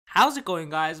How's it going,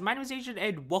 guys? My name is Asian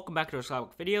and welcome back to our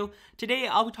Skyblock video. Today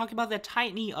I'll be talking about the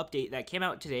tiny update that came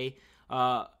out today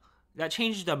that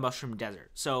changed the Mushroom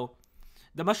Desert. So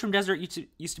the Mushroom Desert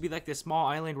used to be like this small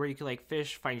island where you could like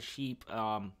fish, find sheep,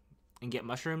 and get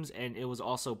mushrooms, and it was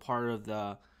also part of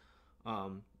the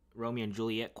Romeo and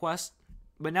Juliet quest.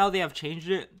 But now they have changed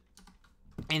it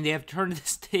and they have turned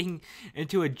this thing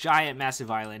into a giant massive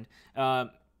island.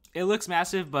 It looks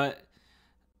massive, but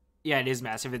yeah, it is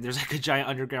massive, and there's like a giant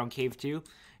underground cave too.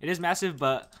 It is massive,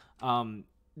 but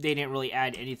they didn't really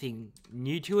add anything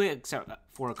new to it except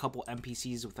for a couple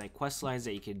NPCs with like quest lines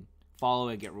that you can follow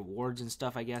and get rewards and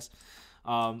stuff, I guess.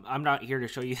 I'm not here to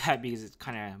show you that because it's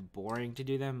kind of boring to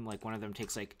do them. Like one of them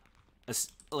takes like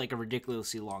a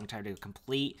ridiculously long time to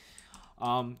complete.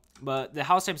 But the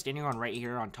house I'm standing on right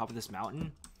here on top of this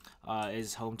mountain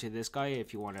is home to this guy.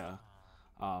 If you want to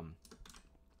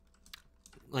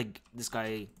like this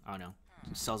guy, I don't know,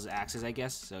 sells axes, I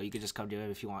guess, so you could just come to him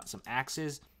if you want some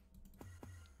axes.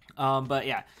 But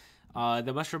yeah,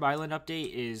 the Mushroom Island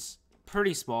update is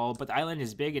pretty small, but the island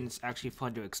is big and it's actually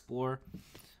fun to explore.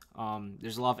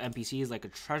 There's a lot of NPCs, like a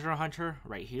treasure hunter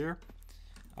right here.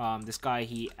 This guy,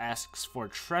 he asks for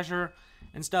treasure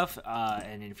and stuff,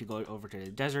 and then if you go over to the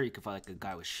desert, you can find like a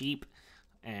guy with sheep,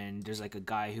 and there's like a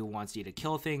guy who wants you to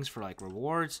kill things for like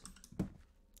rewards.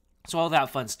 So all that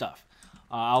fun stuff.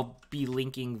 I'll be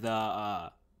linking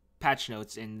the patch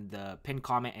notes in the pinned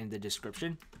comment and the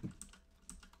description.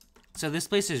 So this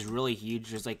place is really huge.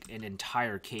 There's like an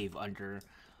entire cave under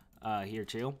here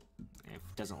too. If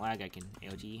it doesn't lag, I can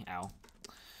AOT. Ow.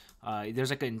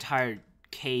 There's like an entire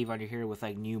cave under here with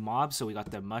like new mobs. So we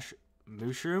got the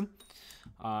mushroom.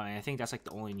 And I think that's like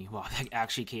the only new mob that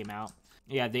actually came out.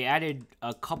 Yeah, they added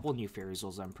a couple new fairy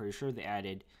souls. I'm pretty sure they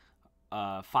added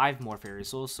 5 more fairy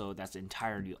souls, so that's an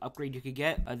entire new upgrade you could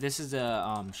get. This is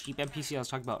a sheep NPC I was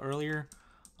talking about earlier.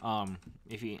 I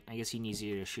guess he needs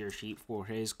you to shear sheep for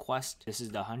his quest. This is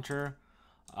the hunter,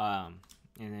 and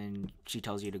then she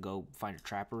tells you to go find a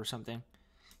trapper or something.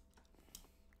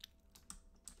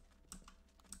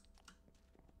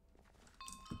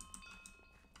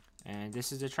 And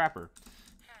this is the trapper.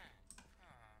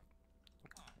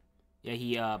 Yeah,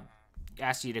 he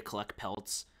asks you to collect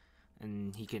pelts.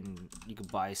 And you can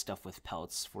buy stuff with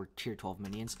pelts for tier 12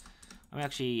 minions. I'm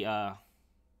actually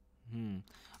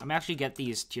get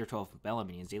these tier 12 Bella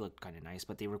minions. They look kind of nice,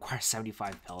 but they require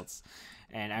 75 pelts,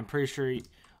 and I'm pretty sure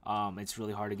it's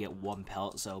really hard to get 1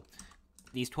 pelt. So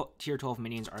these tier 12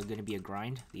 minions are going to be a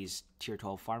grind. These tier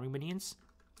 12 farming minions,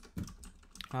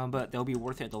 but they'll be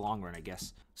worth it in the long run, I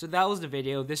guess. So that was the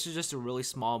video. This is just a really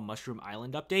small Mushroom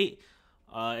Island update.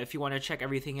 If you want to check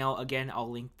everything out, again,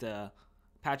 I'll link the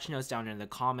patch notes down in the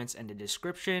comments and the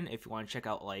description if you want to check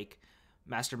out like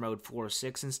Master Mode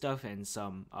 4.6 and stuff, and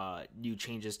some new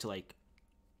changes to like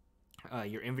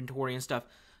your inventory and stuff.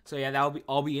 So yeah, that'll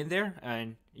all be in there,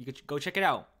 and you could go check it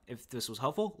out. If this was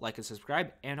helpful, like and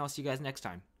subscribe, and I'll see you guys next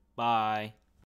time. Bye.